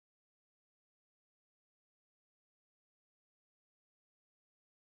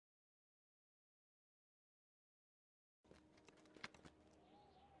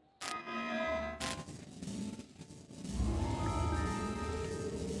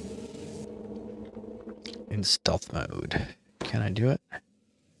in stealth mode. Can I do it?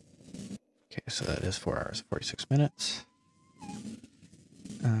 Okay, so that is 4 hours, 46 minutes.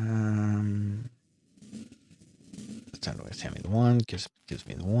 It's time to waste hand me the wand. Gives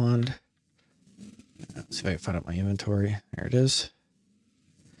me the wand. Let's see if I can find out my inventory. There it is.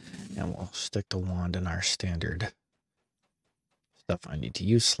 And we'll stick the wand in our standard stuff I need to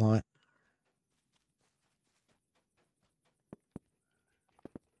use slot.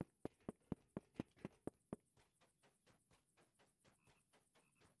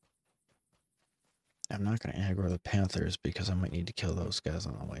 I'm not going to aggro the panthers because I might need to kill those guys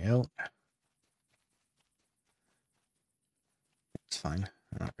on the way out. It's fine.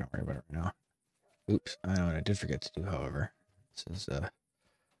 I'm not going to worry about it right now. Oops, I know what I did forget to do, however. This is a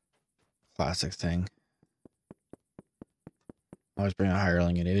classic thing. Always bring a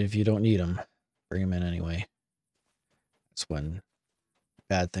hireling in. Even if you don't need them, bring them in anyway. That's when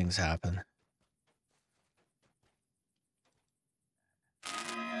bad things happen.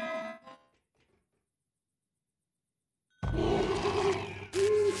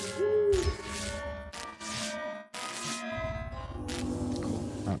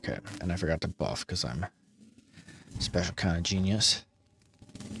 Okay, and I forgot to buff because I'm a special kind of genius.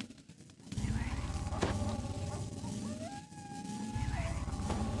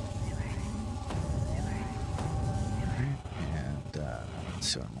 And let's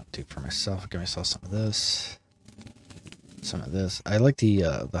see what I'm gonna do for myself. Give myself some of this, some of this. I like the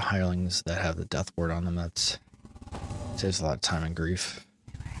hirelings that have the death ward on them. That saves a lot of time and grief.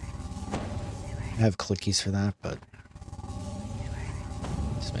 I have clickies for that, but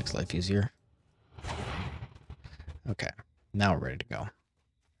this makes life easier. Okay, now we're ready to go. I'm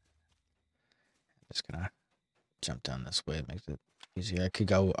just gonna jump down this way. It makes it easier. I could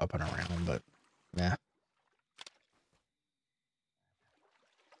go up and around, but yeah.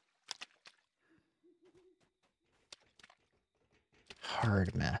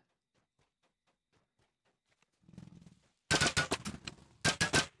 Hard meh.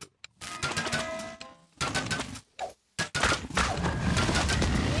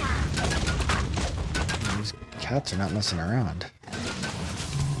 These cats are not messing around.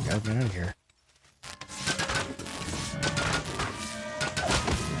 You gotta get out of here.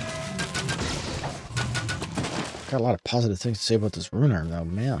 Got a lot of positive things to say about this rune arm, though,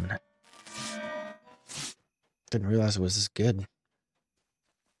 man. Didn't realize it was this good.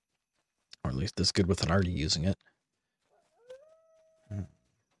 Or at least this good with an already using it.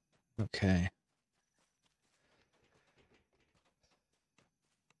 Okay.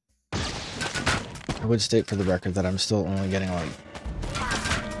 I would state for the record that I'm still only getting like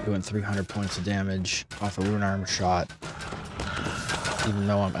doing 300 points of damage off a rune arm shot, even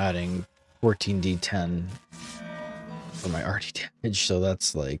though I'm adding 14d10 for my already damage, so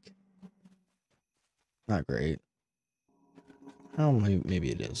that's like not great. Oh,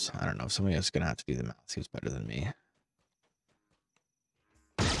 maybe it is. I don't know. Somebody else is gonna have to be the mouse who's better than me.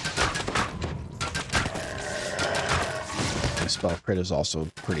 My spell crit is also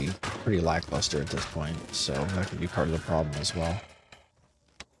pretty lackluster at this point, so that could be part of the problem as well.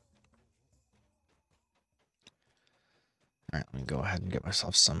 Alright, let me go ahead and get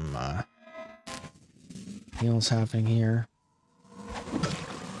myself some heals happening here.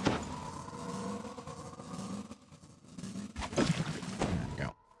 There we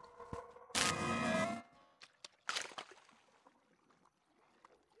go.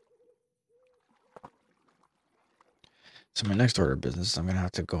 So my next order of business, I'm going to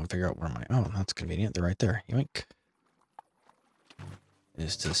have to go figure out where my... Oh, that's convenient. They're right there. Yoink.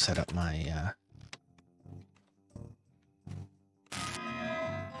 Is to set up my...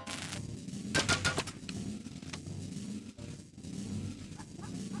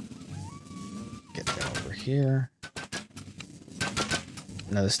 Get that over here.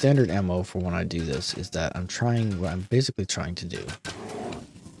 Now, the standard MO for when I do this is that what I'm basically trying to do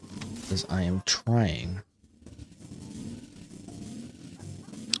is I am trying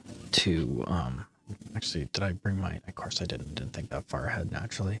to, actually, did I bring my, of course I didn't think that far ahead,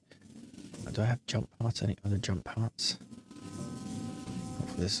 naturally. Do I have jump pots? Any other jump pots?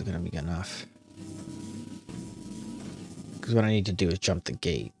 Hopefully this is going to be enough. Because what I need to do is jump the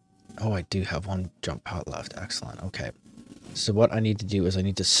gate. Oh, I do have one jump pot left. Excellent. Okay. So what I need to do is I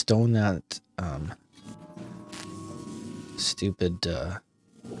need to stone that, stupid,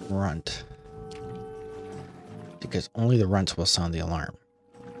 runt. Because only the runts will sound the alarm.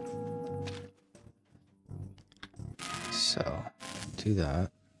 So, do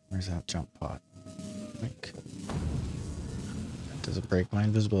that. Where's that jump pot? That doesn't break my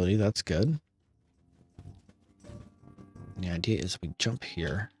invisibility. That's good. The idea is we jump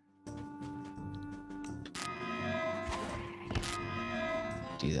here.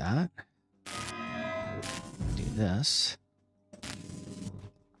 do that. Do this.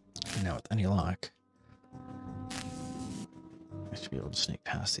 And now with any luck, I should be able to sneak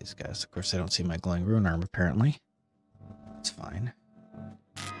past these guys. Of course, I don't see my glowing rune arm, apparently. It's fine.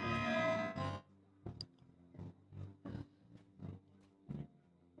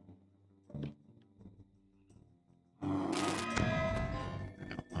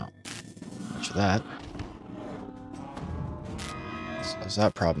 Much of that. Solves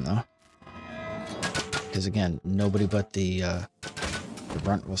that problem, though. Because, again, nobody but the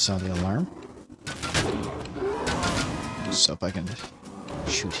runt will sound the alarm. So if I can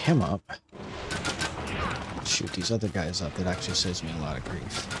shoot him up, shoot these other guys up, that actually saves me a lot of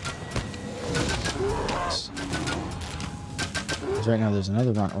grief. Because right now there's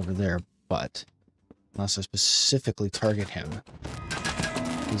another runt over there, but unless I specifically target him,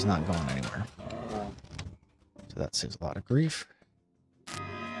 he's not going anywhere. So that saves a lot of grief.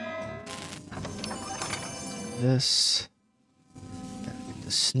 This. Gotta get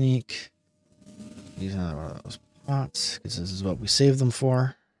the sneak. Use another one of those pots, because this is what we saved them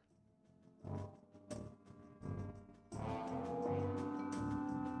for.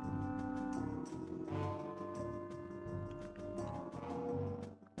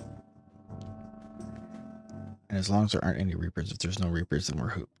 And as long as there aren't any Reapers, if there's no Reapers, then we're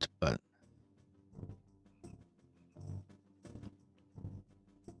hooped, but...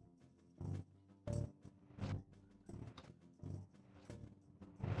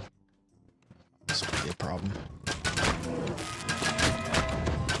 this might be a problem.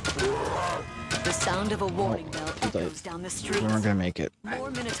 The sound of a warning bell echoes down the street. We weren't gonna make it.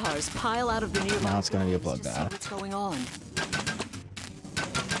 More Minotaurs pile out of the nearby. Now it's gonna be a to see bloodbath. what's going on.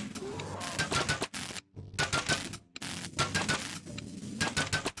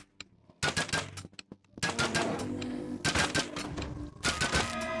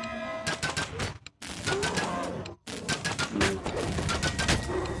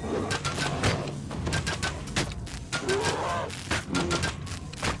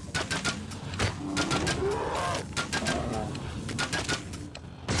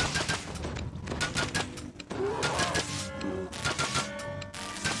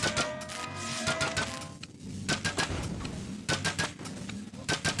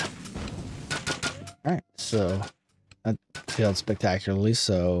 Alright, so that failed spectacularly,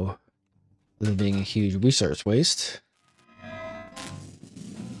 so this being a huge resource waste.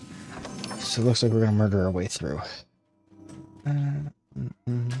 So it looks like we're going to murder our way through.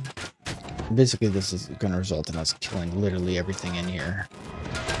 Basically, this is going to result in us killing literally everything in here.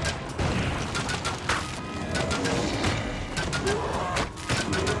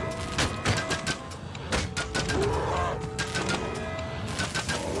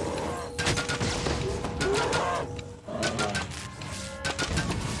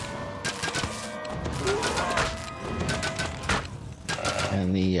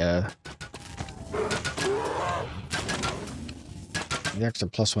 And the extra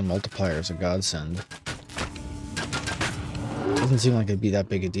 +1 multiplier is a godsend. Doesn't seem like it'd be that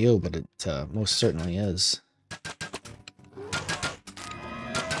big a deal, but it most certainly is.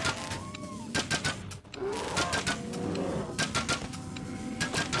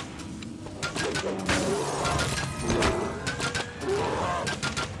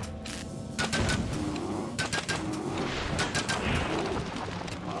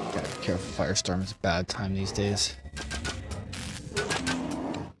 Gotta be careful, Firestorm is a bad time these days.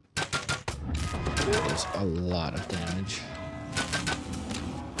 There's a lot of damage.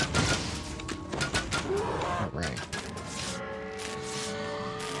 Alright.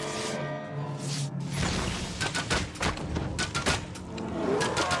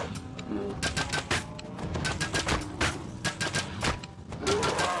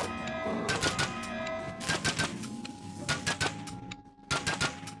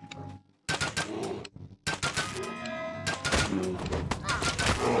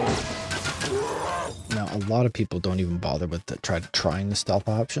 Now, a lot of people don't even bother with trying the stealth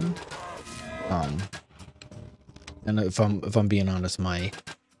option. And if I'm being honest, my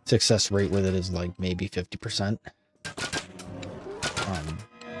success rate with it is like maybe 50%.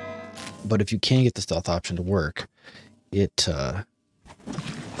 But if you can get the stealth option to work, it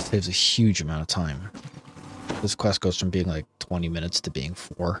saves a huge amount of time. This quest goes from being like 20 minutes to being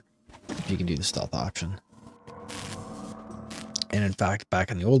 4 if you can do the stealth option. And in fact,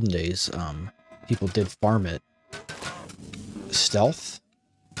 back in the olden days, people did farm it stealth.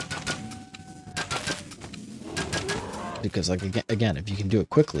 Because, like, again, if you can do it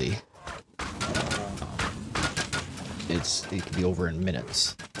quickly, it can be over in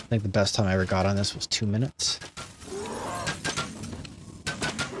minutes. I think the best time I ever got on this was 2 minutes.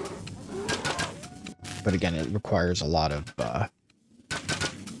 But again, it requires a lot of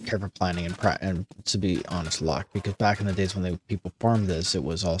careful planning and to be honest, luck. Because back in the days when people farmed this, there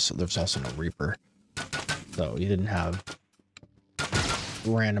was also no Reaper, so you didn't have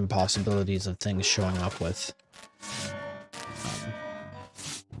random possibilities of things showing up with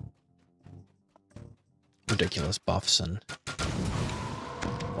ridiculous buffs and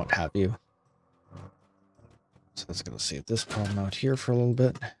what have you. So let's go see this problem out here for a little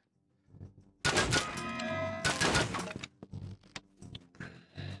bit.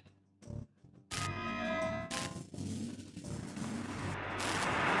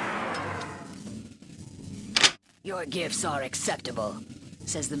 Your gifts are acceptable,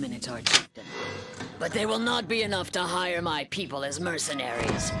 says the Minotaur chieftain. But they will not be enough to hire my people as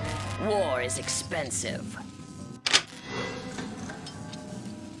mercenaries. War is expensive.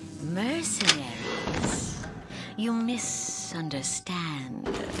 Mercenaries? You misunderstand,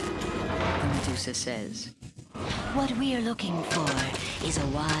 the Medusa says. What we are looking for is a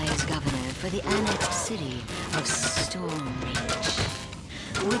wise governor for the annexed city of Stormreach.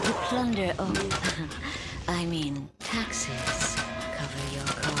 With the plunder of... I mean, taxes cover your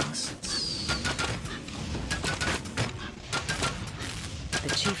costs. The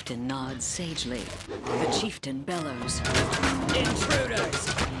chieftain nods sagely. The chieftain bellows. Intruders!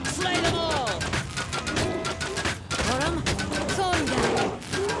 Slay them all! Purim, Thornguy!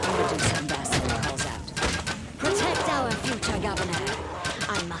 The Medusa ambassador calls out. Protect our future governor.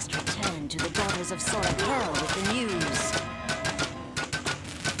 I must return to the daughters of Sorakel with the news.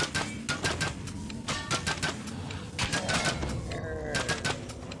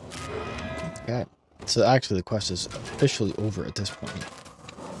 Okay, so actually the quest is officially over at this point.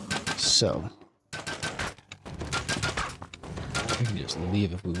 So we can just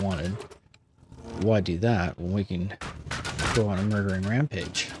leave if we wanted. Why do that when we can go on a murdering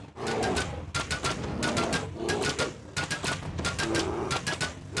rampage?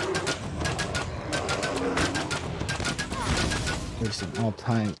 Wasting all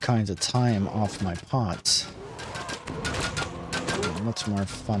kinds of time off my pots. What's more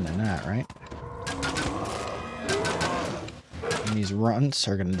fun than that, right? And these runts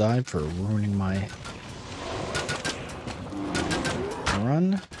are gonna die for ruining my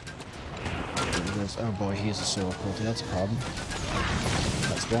run. Oh boy, he's a soul cruelty. That's a problem.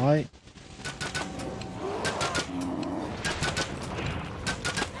 That's why.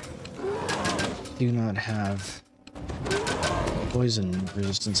 Do not have poison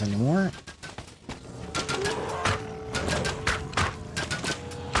resistance anymore.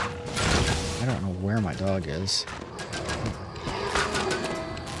 I don't know where my dog is.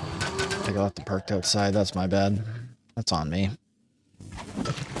 I think I left the perked outside. That's my bad. That's on me.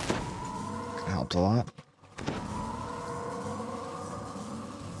 Helped a lot.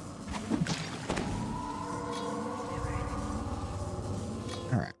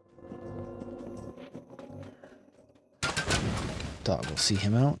 Alright. Dog will see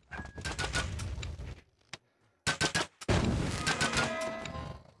him out.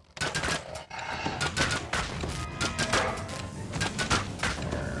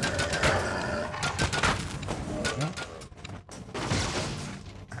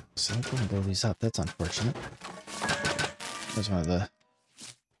 So I couldn't blow these up. That's unfortunate. That's one of the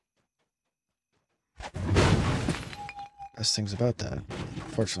best things about that.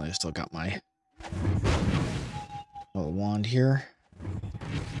 Fortunately, I still got my little wand here.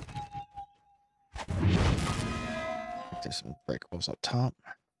 There's some breakables up top.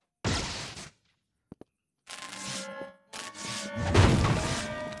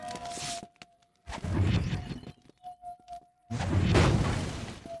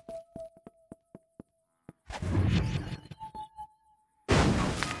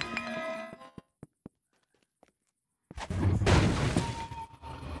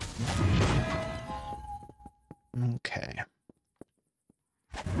 Okay.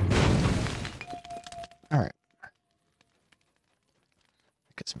 Alright.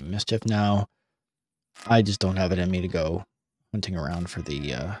 Get some mischief now. I just don't have it in me to go hunting around for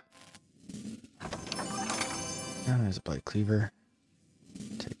the oh, there's a blade cleaver.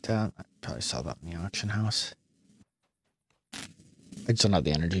 Take that. I probably saw that in the auction house. I just don't have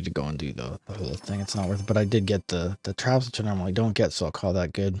the energy to go and do the whole thing. It's not worth it. But I did get the traps, which I normally don't get, so I'll call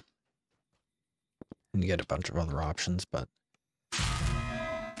that good. And you get a bunch of other options, but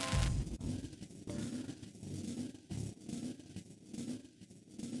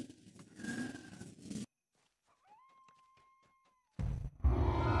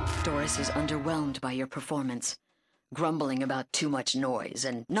Doris is underwhelmed by your performance, grumbling about too much noise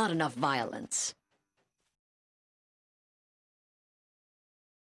and not enough violence.